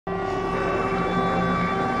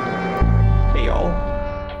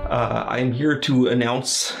I'm here to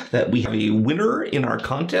announce that we have a winner in our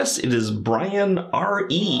contest. It is Brian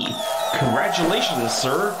R.E. Congratulations,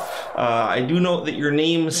 sir. I do note that your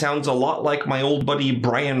name sounds a lot like my old buddy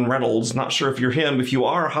Brian Reynolds. Not sure if you're him. If you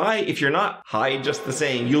are, hi. If you're not, hi just the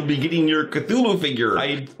same. You'll be getting your Cthulhu figure.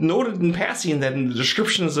 I noted in passing that in the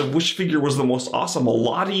descriptions of which figure was the most awesome, a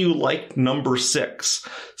lot of you liked number 6.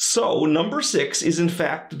 So number 6 is in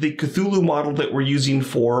fact the Cthulhu model that we're using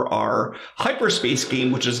for our hyperspace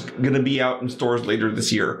game, which is going to be out in stores later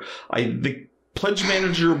this year. The Pledge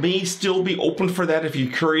Manager may still be open for that if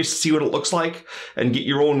you're curious to see what it looks like and get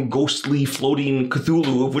your own ghostly floating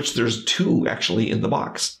Cthulhu, of which there's 2 actually in the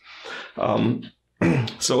box.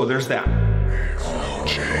 So there's that.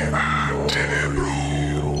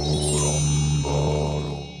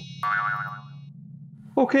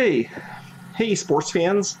 Okay, hey sports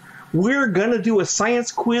fans. We're going to do a science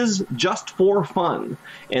quiz just for fun.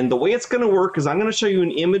 And the way it's going to work is I'm going to show you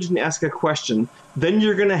an image and ask a question. Then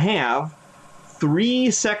you're going to have 3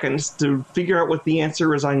 seconds to figure out what the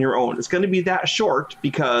answer is on your own. It's going to be that short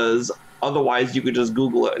because otherwise you could just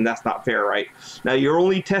Google it, and that's not fair, right? Now, you're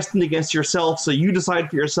only testing against yourself, so you decide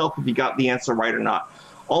for yourself if you got the answer right or not.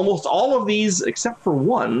 Almost all of these, except for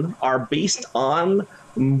one, are based on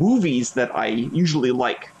movies that I usually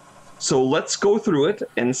like. So let's go through it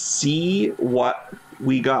and see what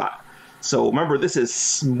we got. So remember, this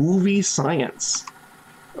is movie science.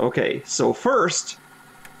 Okay, so first,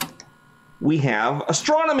 we have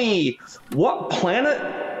astronomy. What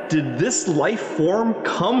planet did this life form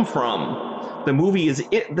come from? The movie is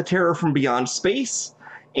It, the Terror from Beyond Space.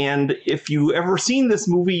 And if you ever seen this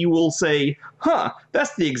movie, you will say, huh,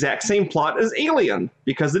 that's the exact same plot as Alien,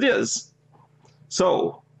 because it is.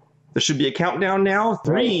 So, there should be a countdown now.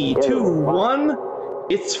 3, 2, 1.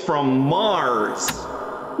 It's from Mars.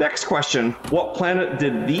 Next question. What planet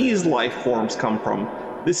did these life forms come from?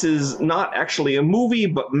 This is not actually a movie,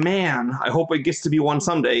 but man, I hope it gets to be one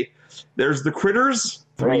someday. There's the critters.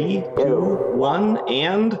 3, 2, 1,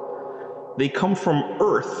 and they come from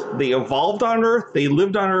Earth. They evolved on Earth. They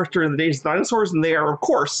lived on Earth during the days of dinosaurs, and they are, of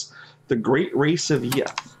course, the great race of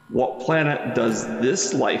Yeth. What planet does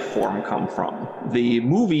this life form come from? The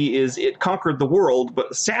movie is It Conquered the World,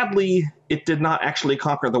 but sadly, it did not actually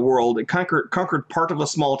conquer the world. It conquered part of a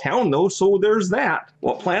small town, though, so there's that.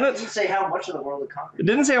 What planet? It didn't say how much of the world it conquered. It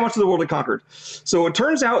didn't say how much of the world it conquered. So it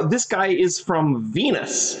turns out this guy is from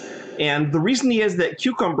Venus. And the reason he has that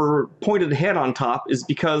cucumber pointed head on top is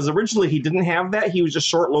because originally he didn't have that. He was just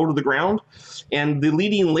short low to the ground. And the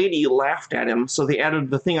leading lady laughed at him, so they added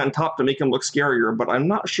the thing on top to make him look scarier. But I'm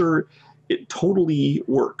not sure it totally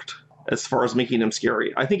worked as far as making him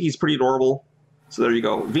scary. I think he's pretty adorable. So there you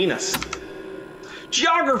go. Venus.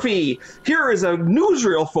 Geography! Here is a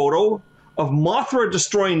newsreel photo of Mothra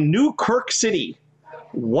destroying New Kirk City.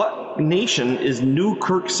 What nation is New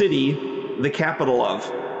Kirk City the capital of?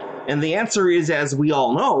 And the answer is, as we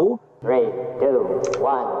all know, 3, 2,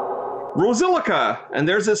 1. Rosilica. And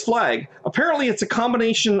there's this flag. Apparently it's a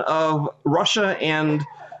combination of Russia and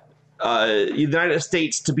the United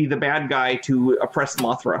States to be the bad guy to oppress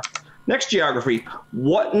Mothra. Next geography.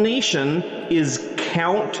 What nation is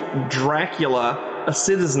Count Dracula a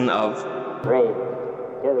citizen of? 3, 2,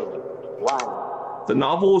 1. The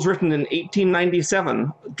novel was written in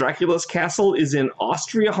 1897. Dracula's castle is in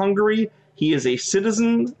Austria-Hungary. He is a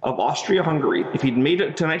citizen of Austria-Hungary. If he'd made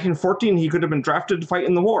it to 1914, he could have been drafted to fight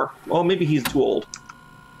in the war. Well, maybe he's too old.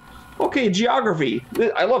 Okay, geography.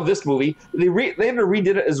 I love this movie. They redid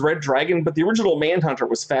it as Red Dragon, but the original Manhunter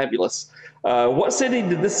was fabulous. What city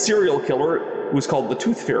did this serial killer, who's called the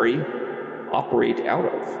Tooth Fairy, operate out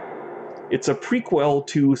of? It's a prequel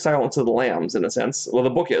to Silence of the Lambs, in a sense. Well, the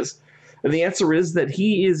book is. And the answer is that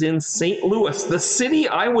he is in St. Louis, the city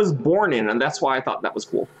I was born in, and that's why I thought that was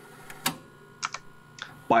cool.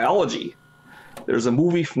 Biology. There's a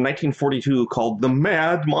movie from 1942 called The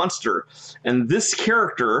Mad Monster, and this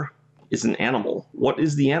character is an animal. What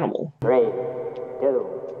is the animal? 3, 2,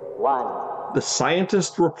 1. The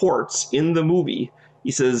scientist reports in the movie,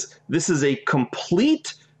 he says, this is a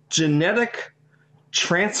complete genetic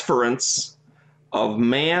transference of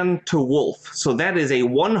man to wolf. So that is a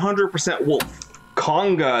 100% wolf.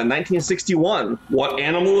 Conga, 1961. What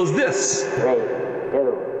animal is this? 3,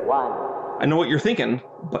 2, 1. I know what you're thinking,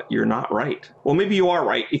 but you're not right. Well, maybe you are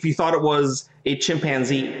right if you thought it was a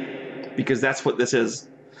chimpanzee, because that's what this is.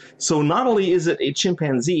 So not only is it a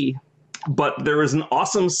chimpanzee, but there is an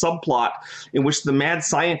awesome subplot in which the mad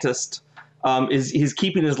scientist he's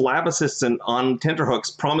keeping his lab assistant on tenterhooks,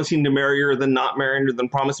 promising to marry her, then not marrying her, then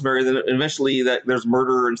promise to marry her, then eventually that there's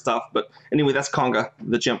murder and stuff. But anyway, that's Conga,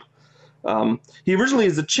 the chimp. He originally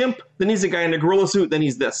is a chimp, then he's a guy in a gorilla suit, then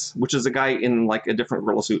he's this, which is a guy in like a different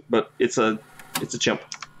gorilla suit, but it's a chimp.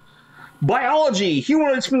 Biology,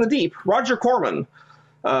 humanoids from the deep, Roger Corman.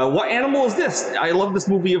 What animal is this? I love this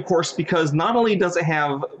movie, of course, because not only does it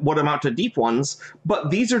have what amount to deep ones,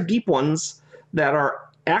 but these are deep ones that are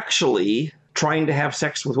actually trying to have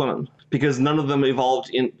sex with women, because none of them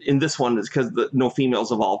evolved in this one, is because no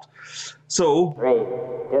females evolved. So, 3,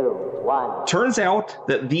 2, 1. Turns out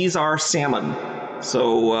that these are salmon.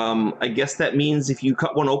 So I guess that means if you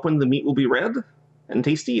cut one open, the meat will be red and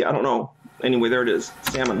tasty. I don't know. Anyway, there it is.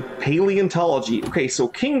 Salmon. Paleontology. Okay, so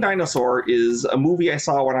King Dinosaur is a movie I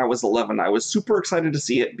saw when I was 11. I was super excited to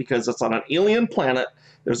see it because it's on an alien planet.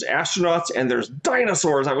 There's astronauts and there's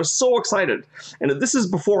dinosaurs. I was so excited. And this is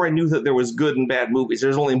before I knew that there was good and bad movies.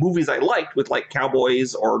 There's only movies I liked with like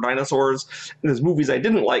cowboys or dinosaurs. And there's movies I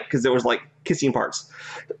didn't like because there was like kissing parts.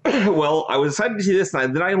 Well, I was excited to see this,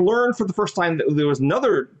 and then I learned for the first time that there was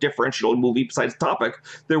another differential movie besides Topic.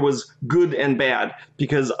 There was good and bad,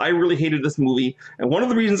 because I really hated this movie. And one of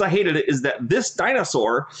the reasons I hated it is that this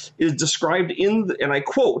dinosaur is described and I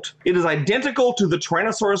quote, "It is identical to the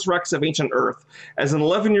Tyrannosaurus Rex of ancient Earth. As an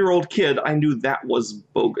 11-year-old kid, I knew that was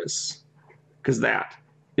bogus, because that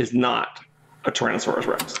is not a Tyrannosaurus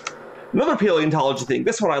Rex." Another paleontology thing,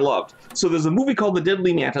 this one I loved. So there's a movie called The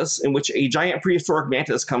Deadly Mantis, in which a giant prehistoric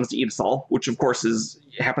mantis comes to eat us all, which of course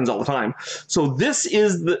happens all the time. So this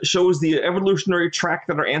shows the evolutionary track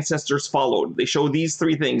that our ancestors followed. They show these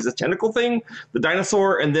three things: the tentacle thing, the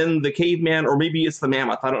dinosaur, and then the caveman, or maybe it's the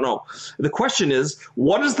mammoth, I don't know. The question is,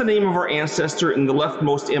 what is the name of our ancestor in the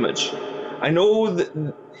leftmost image? I know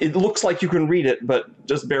that it looks like you can read it, but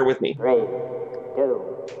just bear with me. 3,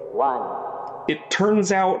 2, 1. It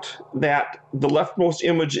turns out that the leftmost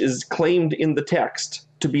image is claimed in the text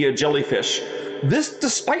to be a jellyfish. This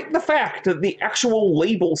despite the fact that the actual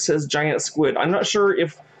label says giant squid. I'm not sure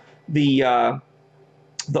if the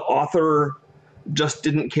author just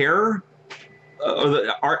didn't care, or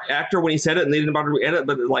the actor when he said it and they didn't bother to edit,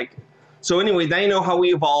 but like, so anyway, now you know how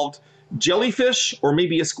we evolved. Jellyfish, or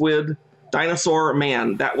maybe a squid, dinosaur,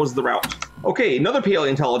 man, that was the route. Okay, another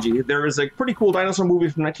paleontology. There is a pretty cool dinosaur movie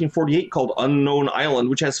from 1948 called Unknown Island,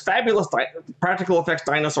 which has fabulous practical effects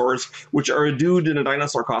dinosaurs, which are a dude in a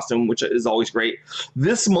dinosaur costume, which is always great.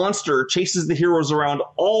 This monster chases the heroes around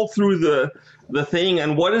all through the thing,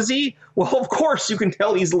 and what is he? Well, of course, you can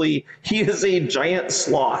tell easily he is a giant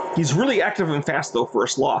sloth. He's really active and fast, though, for a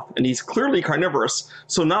sloth, and he's clearly carnivorous,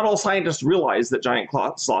 so not all scientists realize that giant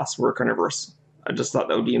sloths were carnivorous. I just thought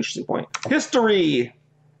that would be an interesting point. History!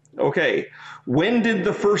 Okay, when did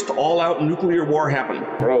the first all-out nuclear war happen?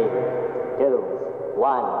 3, 2,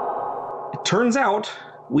 1. It turns out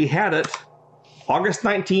we had it August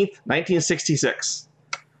 19th, 1966.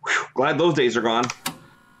 Whew, glad those days are gone.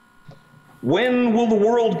 When will the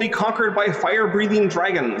world be conquered by fire-breathing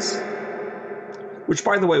dragons? Which,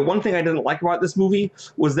 by the way, one thing I didn't like about this movie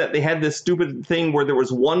was that they had this stupid thing where there was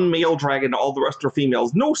one male dragon and all the rest are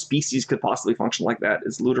females. No species could possibly function like that.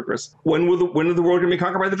 It's ludicrous. When is the world going to be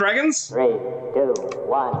conquered by the dragons? 3, 2,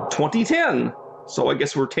 1. 2010. So I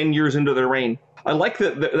guess we're 10 years into their reign. I like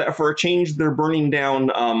that for a change, they're burning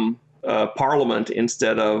down Parliament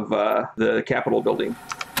instead of the Capitol building.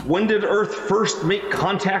 When did Earth first make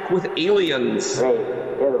contact with aliens? 3,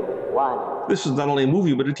 2, 1. This was not only a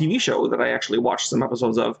movie, but a TV show that I actually watched some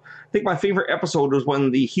episodes of. I think my favorite episode was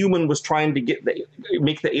when the human was trying to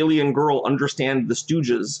make the alien girl understand the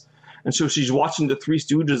Stooges. And so she's watching the Three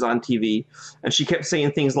Stooges on TV, and she kept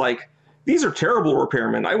saying things like, "These are terrible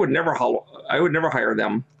repairmen. I would never hire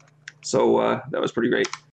them." So that was pretty great.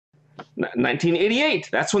 1988,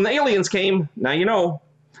 that's when the aliens came. Now you know.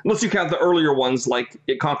 Unless you count the earlier ones, like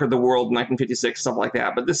It Conquered the World, 1956, stuff like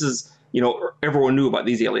that. But this is, everyone knew about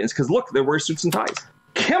these aliens, because look, they wear suits and ties.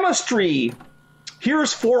 Chemistry!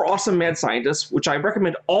 Here's 4 awesome mad scientists, which I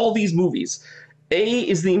recommend all these movies. A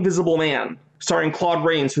is The Invisible Man, starring Claude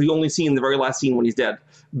Rains, who you only see in the very last scene when he's dead.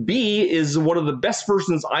 B is one of the best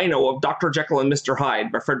versions I know of Dr. Jekyll and Mr.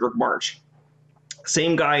 Hyde by Frederick March.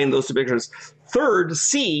 Same guy in those two pictures. Third,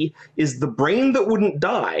 C, is The Brain That Wouldn't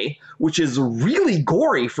Die, which is really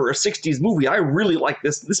gory for a 60s movie. I really like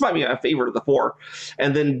this. This might be my favorite of the 4.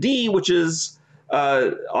 And then D, which is,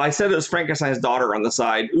 I said it was Frankenstein's daughter on the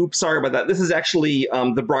side. Oops, sorry about that. This is actually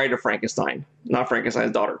The Bride of Frankenstein, not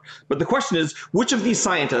Frankenstein's daughter. But the question is, which of these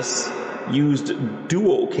scientists used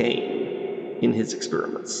duocaine in his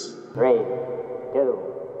experiments? 3, 2,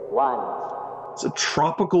 1. It's a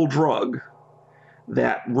tropical drug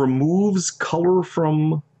that removes color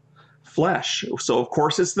from flesh. So of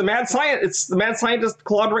course it's the mad scientist. It's the mad scientist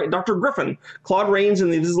Dr. Griffin, Claude Rains in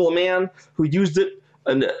The Invisible Man, who used it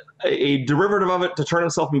a derivative of it to turn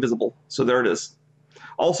himself invisible. So there it is.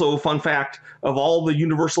 Also, fun fact, of all the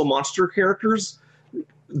Universal monster characters,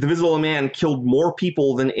 the Invisible Man killed more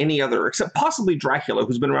people than any other, except possibly Dracula,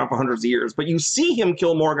 who's been around for hundreds of years. But you see him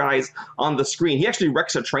kill more guys on the screen. He actually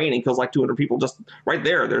wrecks a train and kills like 200 people. Just right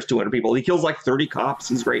there, there's 200 people. He kills like 30 cops.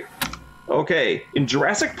 He's great. Okay, in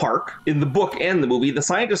Jurassic Park, in the book and the movie, the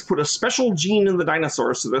scientists put a special gene in the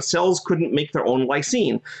dinosaurs so the cells couldn't make their own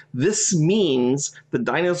lysine. This means the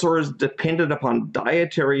dinosaurs depended upon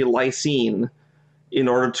dietary lysine in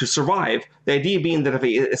order to survive. The idea being that if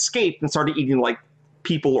they escaped and started eating like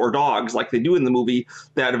people or dogs like they do in the movie,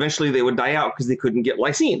 that eventually they would die out because they couldn't get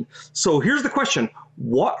lysine. So here's the question.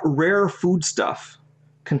 What rare foodstuff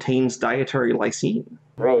contains dietary lysine?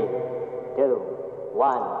 3, 2,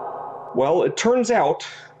 1. Well, it turns out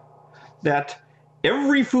that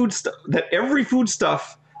every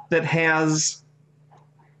foodstuff that has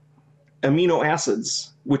amino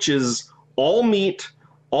acids, which is all meat,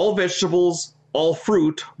 all vegetables, all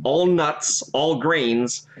fruit, all nuts, all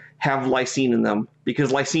grains, have lysine in them,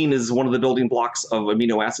 because lysine is one of the building blocks of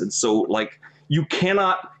amino acids. So like you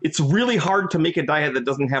cannot, it's really hard to make a diet that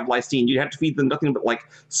doesn't have lysine. You have to feed them nothing but like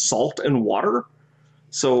salt and water.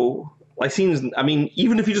 So lysine is, I mean,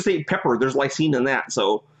 even if you just ate pepper, there's lysine in that.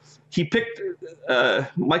 So he picked,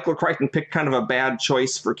 Michael Crichton picked kind of a bad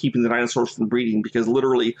choice for keeping the dinosaurs from breeding, because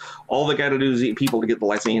literally all they got to do is eat people to get the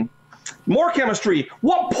lysine. More chemistry.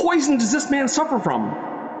 What poison does this man suffer from?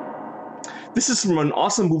 This is from an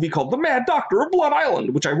awesome movie called The Mad Doctor of Blood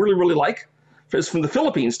Island, which I really, really like. It's from the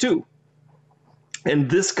Philippines, too. And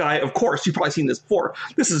this guy, of course, you've probably seen this before.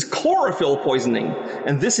 This is chlorophyll poisoning.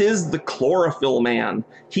 And this is the chlorophyll man.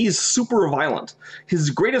 He's super violent. His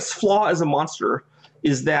greatest flaw as a monster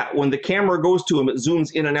is that when the camera goes to him, it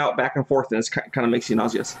zooms in and out, back and forth, and it kind of makes you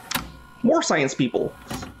nauseous. More science people.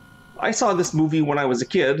 I saw this movie when I was a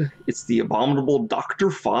kid. It's The Abominable Dr.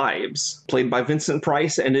 Phibes, played by Vincent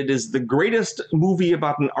Price, and it is the greatest movie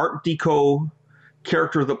about an Art Deco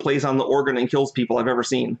character that plays on the organ and kills people I've ever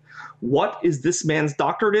seen. What is this man's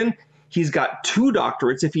doctorate in? He's got 2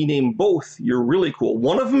 doctorates. If you name both, you're really cool.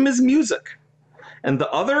 One of them is music, and the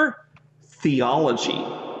other, theology.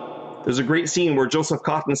 There's a great scene where Joseph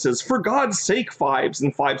Cotton says, "For God's sake, Phibes,"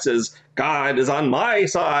 and Phibes says, "God is on my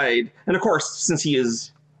side." And of course, since he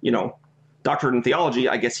is, you know, doctorate in theology,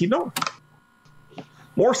 I guess he'd know.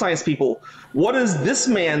 More science people. What is this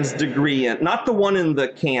man's degree in? Not the one in the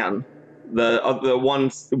can, the one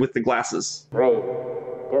with the glasses. 3,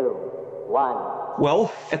 2, 1.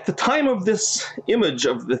 Well, at the time of this image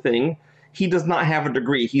of the thing, he does not have a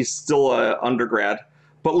degree. He's still an undergrad.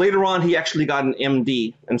 But later on, he actually got an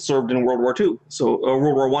MD and served in World War II. So,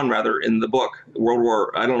 World War I, rather, in the book. World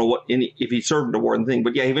War, I don't know if he served in the war and thing,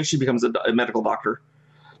 but yeah, he eventually becomes a medical doctor.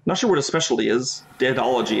 Not sure what his specialty is.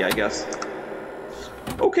 Deadology, I guess.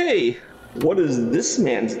 Okay, what is this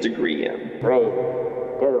man's degree in? 3,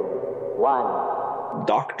 2, 1.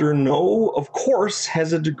 Dr. No, of course,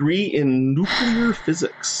 has a degree in nuclear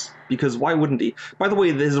physics. Because why wouldn't he? By the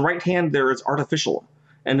way, his right hand there is artificial.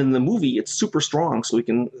 And in the movie, it's super strong, so he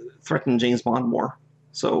can threaten James Bond more.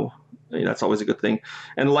 So, I mean, that's always a good thing.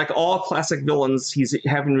 And like all classic villains, he's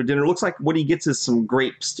having dinner. Looks like what he gets is some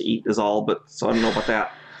grapes to eat is all, but so I don't know about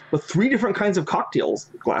that. But 3 different kinds of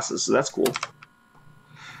cocktails glasses, so that's cool.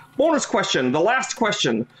 Bonus question, the last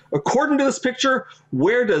question. According to this picture,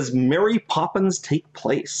 where does Mary Poppins take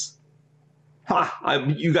place? Ha!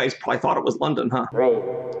 You guys probably thought it was London, huh? 3, 2,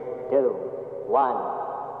 1.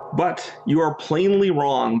 But you are plainly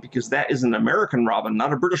wrong, because that is an American Robin,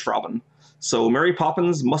 not a British Robin. So Mary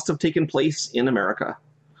Poppins must have taken place in America.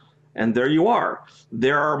 And there you are.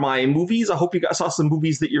 There are my movies. I hope you guys saw some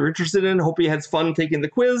movies that you're interested in. Hope you had fun taking the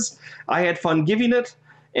quiz. I had fun giving it.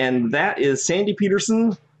 And that is Sandy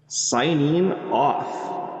Petersen signing off.